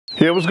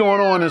Yeah, what's going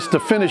on? It's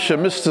the finisher,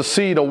 Mr.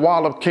 Cee, the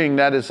Wallop King.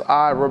 That is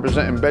I,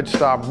 representing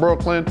Bed-Stuy,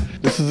 Brooklyn.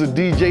 This is a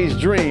DJ's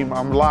dream.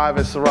 I'm live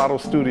at Serato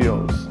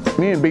Studios.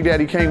 Me and Big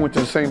Daddy Kane went to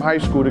the same high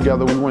school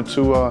together. We went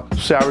to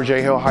Sarah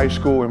J. Hill High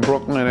School in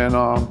Brooklyn,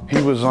 and he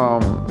was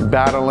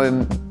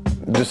battling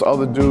this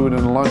other dude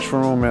in the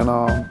lunchroom, and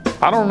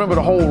I don't remember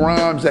the whole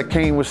rhymes that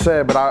Kane was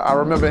said, but I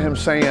remember him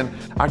saying,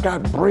 "I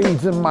got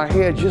braids in my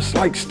hair just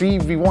like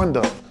Stevie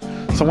Wonder."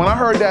 So when I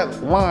heard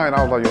that line,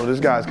 I was like, yo, this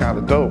guy's kind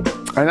of dope.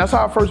 And that's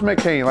how I first met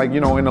Kane, like,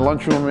 you know, in the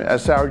lunchroom at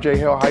Sarah J.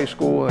 Hill High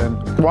School.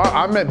 And well,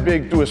 I met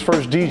Big through his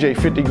first DJ,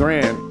 50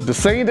 Grand. The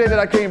same day that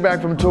I came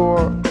back from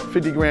tour,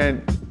 50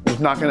 Grand was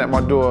knocking at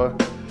my door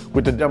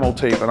with the demo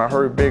tape, and I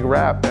heard Big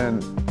rap,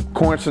 and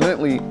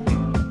coincidentally,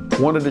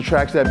 one of the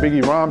tracks that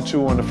Biggie rhymed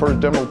to on the first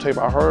demo tape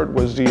I heard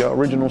was the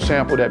original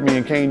sample that me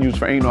and Kane used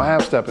for Ain't No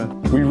Half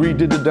Steppin'. We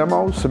redid the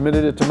demo,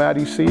 submitted it to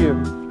Matty C,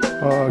 and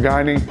a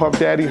guy named Puff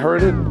Daddy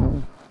heard it,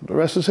 and the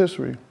rest is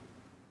history.